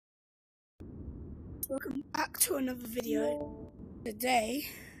welcome back to another video. Today,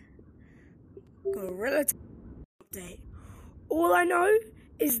 gorilla update. All I know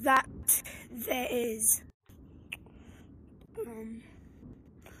is that there's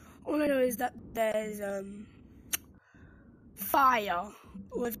fire.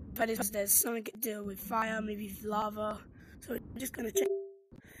 There's something to do with fire, maybe lava. So we're just gonna check.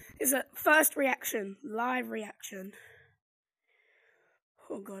 It's a first reaction, live reaction.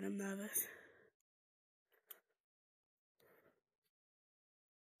 Oh god, I'm nervous.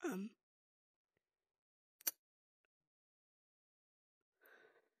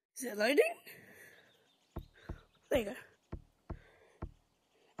 Is it loading? There you go.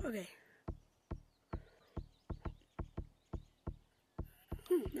 Okay.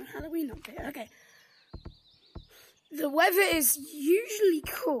 No Halloween update. Okay. The weather is usually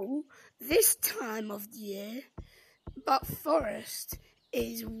cool this time of the year, but forest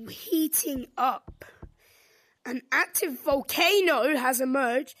is heating up. An active volcano has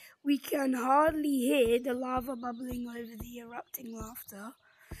emerged. We can hardly hear the lava bubbling over the erupting laughter.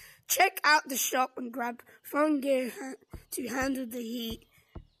 Check out the shop and grab fun gear to handle the heat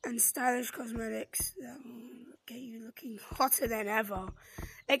and stylish cosmetics that will get you looking hotter than ever.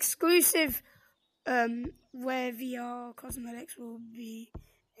 Exclusive wear VR cosmetics will be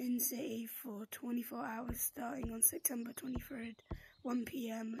in city for 24 hours starting on September 23rd, 1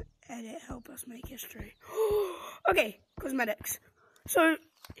 p.m. Edit, help us make history. Okay, cosmetics. So,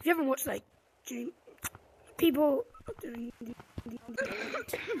 if you haven't watched, like, people doing...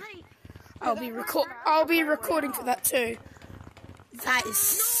 I'll be recording for that too. That is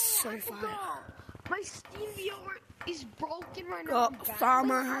so fire. My Steam VR is broken right now. Got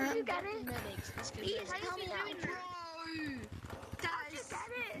farmer hat.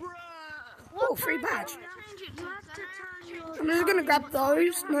 Oh, free badge. I'm just gonna grab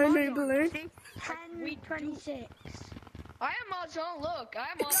those. No new balloon. 10:26. I am on zone. Look, I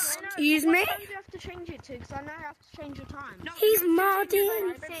am on zone. Excuse me? You have to change it to, because I know I have to change your time. No, He's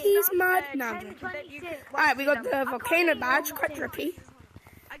modding. He's modding. No, I'm joking. Alright, we got the volcano badge. Quite trippy.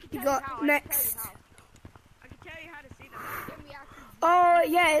 We got next. I can tell you how to see them. Oh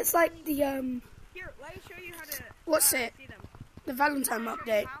yeah, it's like the Here, let me show you how to. What's it? See them. The Valentine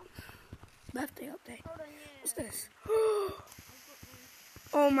update. Birthday update. What's this?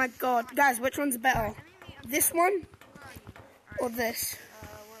 Oh my god, guys, which one's better? This one or this?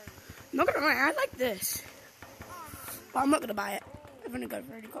 I'm not gonna lie, I like this, but I'm not gonna buy it. I've already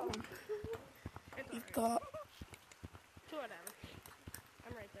got one. You've got. Whatever.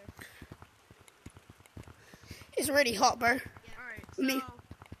 I'm right there. It's already hot, bro. Alright, so. Me.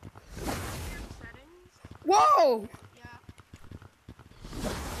 Settings. Whoa. Yeah.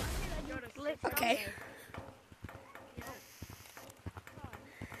 Okay.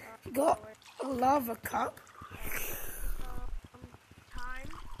 Got a lava cup. Time.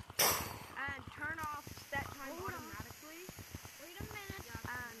 And turn off set time automatically. Wait a minute.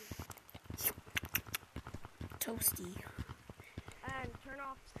 And Toasty. turn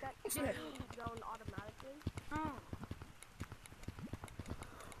off set Yeah. zone automatically.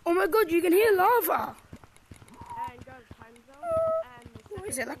 Oh my god, you can hear lava. And go to time zone. And What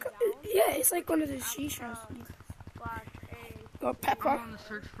is it like? Yeah, it's like one of those shisha. Got pepper. I'm on the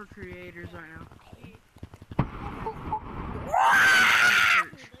search for creators right now.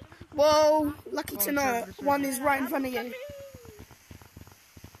 Whoa, lucky to know one is right in front of you.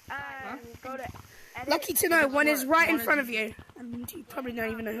 Go to edit. Lucky to know one is right in front of you. And you probably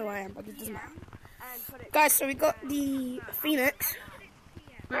don't even know who I am, but it doesn't matter. Guys, so we got the Phoenix.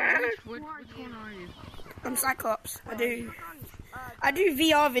 Which one are you? I'm Cyclops. I do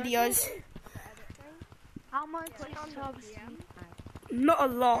VR videos. How much subs? Not a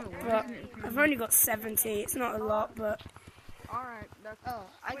lot, but I've only got 70. It's not a lot, but Alright,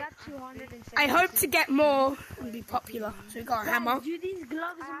 I got 260. I hope to get more and be popular. So we got a hammer. Dude, these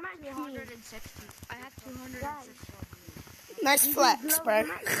gloves are matching. I have 260. Nice flex, bro.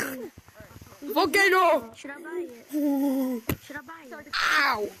 Volcano! Should I buy it? Should I buy it?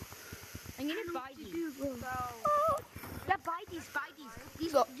 Ow! I'm gonna buy these. Yeah, buy these.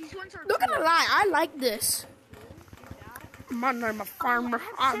 These ones are. Not gonna lie, I like this. My name is Farmer.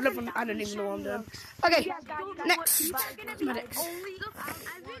 I don't even know what I'm doing. Okay, next. Cosmetics. I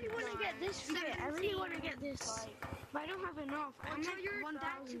really want to get this fit. I really want to get this. But I don't have enough. I'm like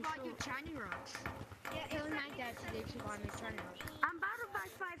 1,000 short. Yeah, it's my dad today to buy me shiny rocks. I'm about to buy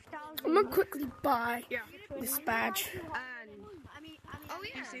 5,000. I'm gonna quickly buy this badge. Oh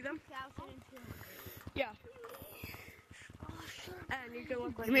yeah. You see them? Yeah. And you can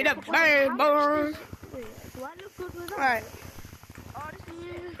look like Give me the bad boy. Do I look good with that? Alright.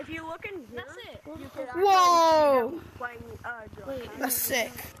 If you look in here, that's it. Whoa! Playing, That's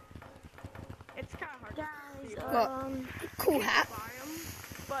sick. it's kind of hard Guys, to Look, cool hat. buy 'em,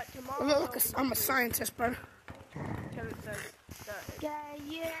 but tomorrow. Look, I'm a scientist, bro. Because it says that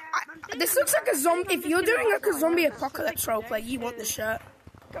yeah. This looks like a zombie. If you're doing like a zombie apocalypse roleplay, you want the shirt.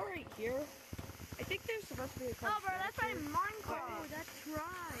 go right here. I think there's supposed to be a Oh, bro, that's like Minecraft. That's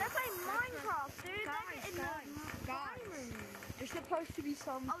right. That's like Minecraft, dude. That's in the There's supposed to be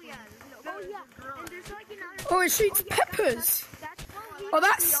some. Oh yeah. And there's like another. Oh, it shoots peppers. That's Oh,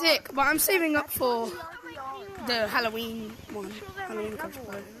 that's sick. But I'm saving up for the Halloween one. Halloween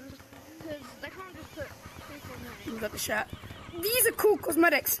cosplay. Because they can't just put people in there. We got the shirt. These are cool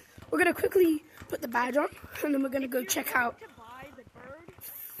cosmetics. We're gonna quickly put the badge on, and then we're gonna go check out To buy the bird,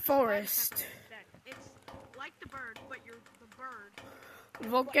 Forest. it's like the bird, but you're the bird.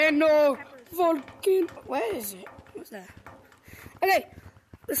 Volcano. Volcano. Where is it? What's that? Okay,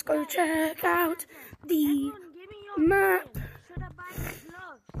 let's go check out the map. Should I buy the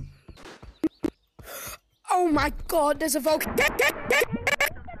gloves? Oh my god, there's a volcano.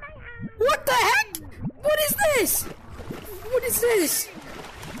 What the heck? What is this? What is this?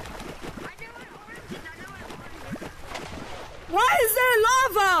 Why is there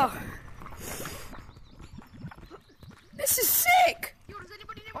lava? This is sick.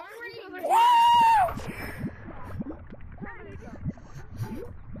 Wow!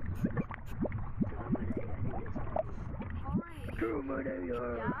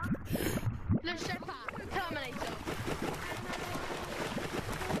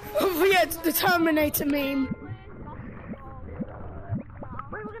 Oh yeah, it's the Terminator meme.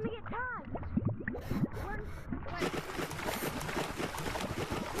 Wait, we're gonna get tagged.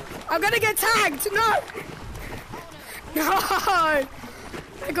 I'm gonna get tagged. No. No.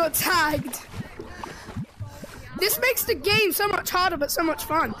 I got tagged. This makes the game so much harder, but so much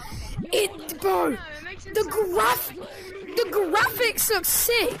fun. Bro, the graphics look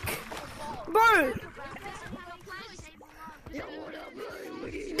sick, bro.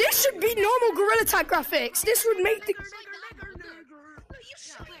 This should be normal Gorilla Tag graphics. This would make the.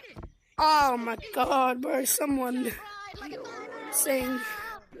 Oh my god, bro! Someone saying.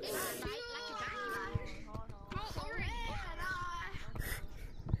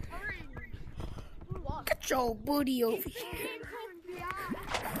 Get your booty over here.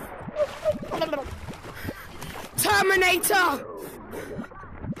 Terminator!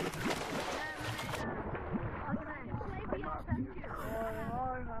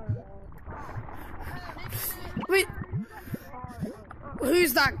 Wait.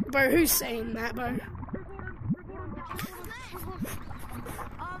 Who's that, bro? Who's saying that, bro?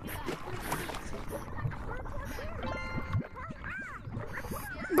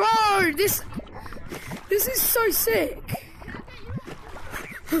 Bro, this is so sick.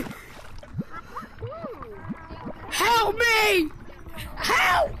 Help me!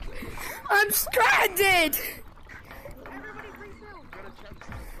 Help! I'm stranded!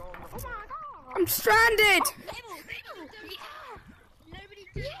 I'm stranded!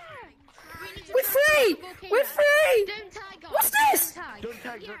 We're free! We're free! What's this? Don't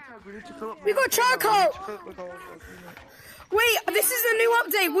tag, we need to fill up. We got charcoal! Wait, this is a new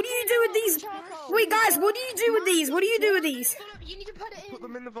update. What do you do with these? Wait, guys, what do you do with these? What do you do with these? You need to put it in. Put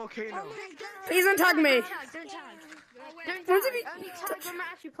them in the volcano. Please don't tag me. Don't tag. Don't Once tag. if you- Only tag when we're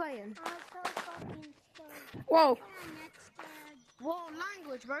actually playing. Whoa. What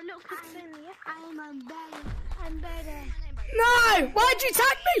language, bro? Look, I'm better. No! Why'd you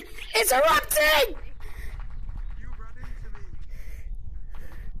tag me? It's erupting! You ran into me.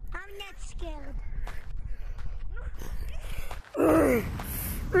 I'm not scared. Oh.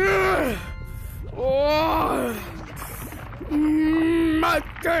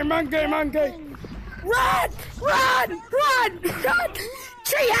 Monkey. Run!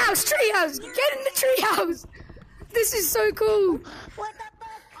 Treehouse! Get in the treehouse! This is so cool. What the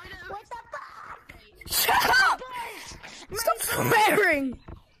fuck? Shut up! Stop swearing.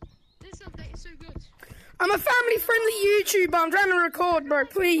 This update is so good. I'm a family-friendly YouTuber. I'm trying to record, bro.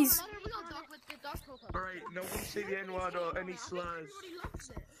 Please. Alright, no one say the N-word or any slurs.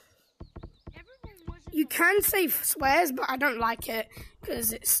 You can say swears, but I don't like it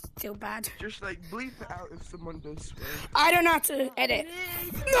because it's still bad. Just like bleep it out if someone does swear. I don't know how to edit.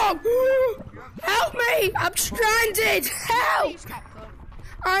 No! Help me! I'm stranded! Help!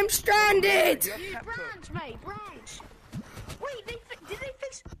 I'm stranded! Branch, mate, branch. Wait, did they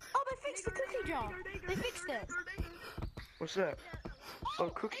fix? Oh, they fixed the cookie jar. They fixed it. What's that? Oh,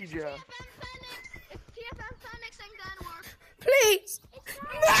 cookie jar. Please!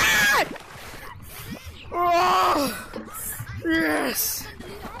 No! Oh! Yes!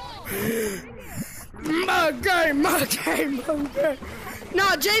 Game mode.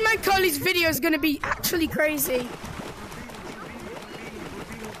 No, J-Man Curly's video is gonna be actually crazy.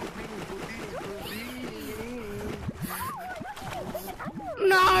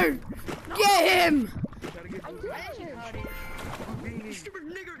 No! Get him!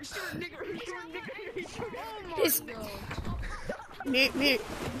 It's... Mute.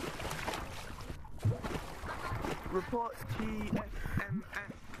 Report TFMF.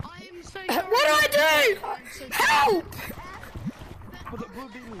 What do I do? Help!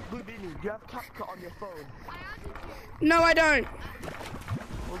 Blue Beanie, do you have CapCut on your phone? No, I don't.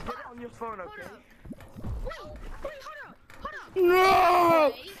 Well, get it on your phone, okay? Wait, hold up.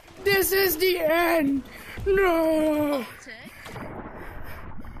 No! This is the end! No!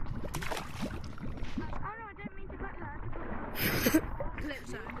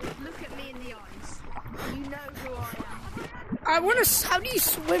 Calypso, look at me in the eyes. You know who I am. I wanna... How do you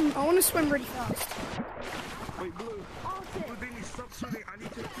swim? I wanna swim really fast. Wait, Blue Beanie, stop swimming. I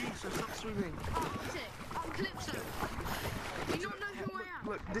need to pee, so stop swimming. Calypso, you don't know who I am.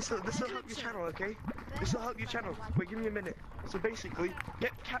 Look, this will help your channel, okay? This will help your channel. Wait, give me a minute. So basically,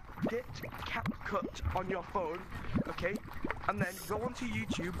 get CapCut on your phone, okay? And then go onto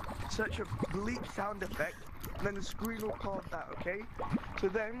YouTube, search a bleep sound effect, and then the screen record that, okay? So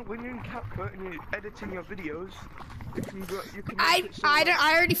then, when you're in CapCut and you're editing your videos, you can I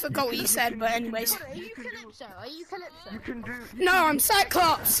already forgot what you said, but anyways. Are you Calypso? You can do. No, I'm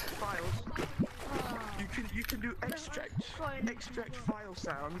Cyclops. Files. You can do extract file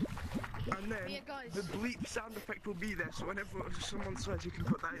sound, and then the bleep sound effect will be there. So whenever someone swears, you can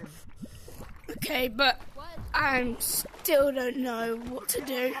put that in. Okay, but I still don't know what to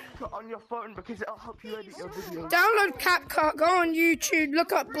do. Put on your phone because it'll help you edit your videos. Download CapCut, go on YouTube,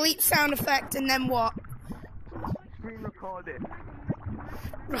 look up bleep sound effect, and then what? Screen record it.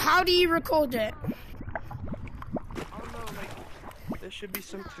 How do you record it? I don't know, like there should be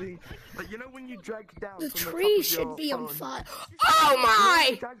something. Like you know when you drag down. The from tree the top should of be your on phone, fire. Oh my!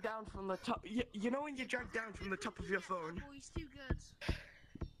 You drag down from the top. You know when you drag down from the top of your phone. Oh, he's too good.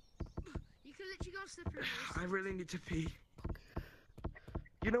 You can literally go slippery. I really need to pee.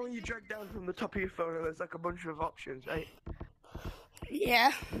 You know when you drag down from the top of your phone and there's like a bunch of options, right?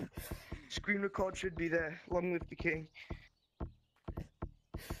 Yeah. Screen record should be there, along with the king.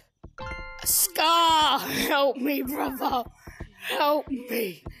 Scar! Help me, brother! Help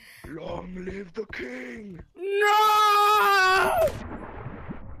me! Long live the king! No!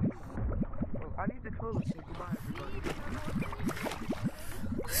 Well, I need to close and say goodbye, everybody.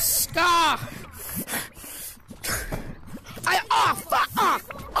 Scar! Fuck off!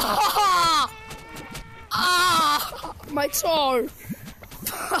 My toe!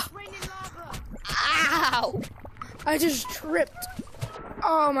 Ow! I just tripped.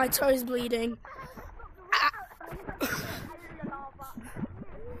 Oh, my toe's bleeding.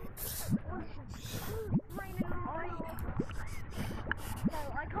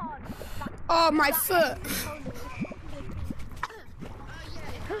 Oh, my foot.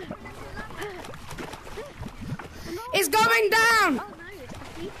 It's going down.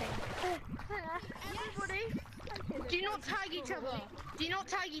 Do not tag each other. Do not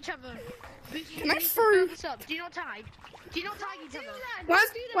tag each other. Can I throw? Do not tag. Do not tag each other. Why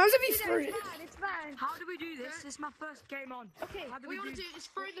is it be free? It's fine. How do we do this? This is my first game on. Okay, How do what we want to do is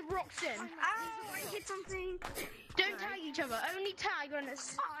throw the rocks in. Hit something. Don't tag each other. Only tag when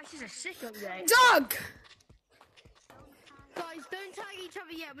it's. Oh, this is a sick update. Doug! Guys, don't tag each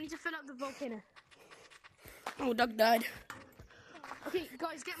other yet. We need to fill up the volcano. Oh, Doug died. Okay,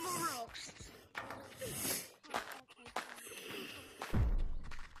 guys, get more rocks.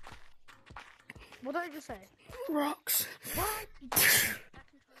 What did I just say? Rocks. What?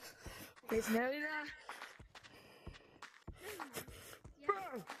 There's no there.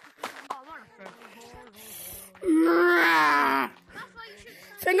 I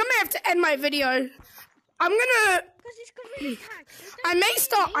think I may have to end my video. I'm gonna. I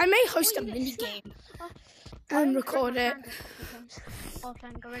may host a mini game and record it.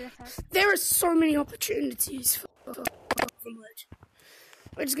 There are so many opportunities for merch.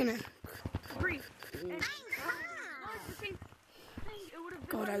 We're just gonna.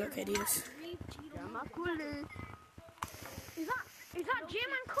 God, I look hideous. Is that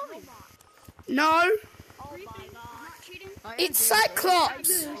Jim and Colin? No, Oh my god. it's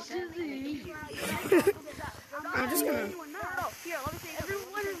Cyclops. I'm just gonna.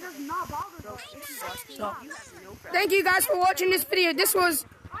 Stop. Thank you guys for watching this video. This was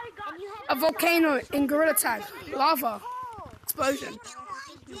a volcano in Gorilla Tag. Lava. Explosion.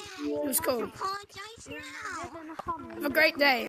 It was cool. Have a great day.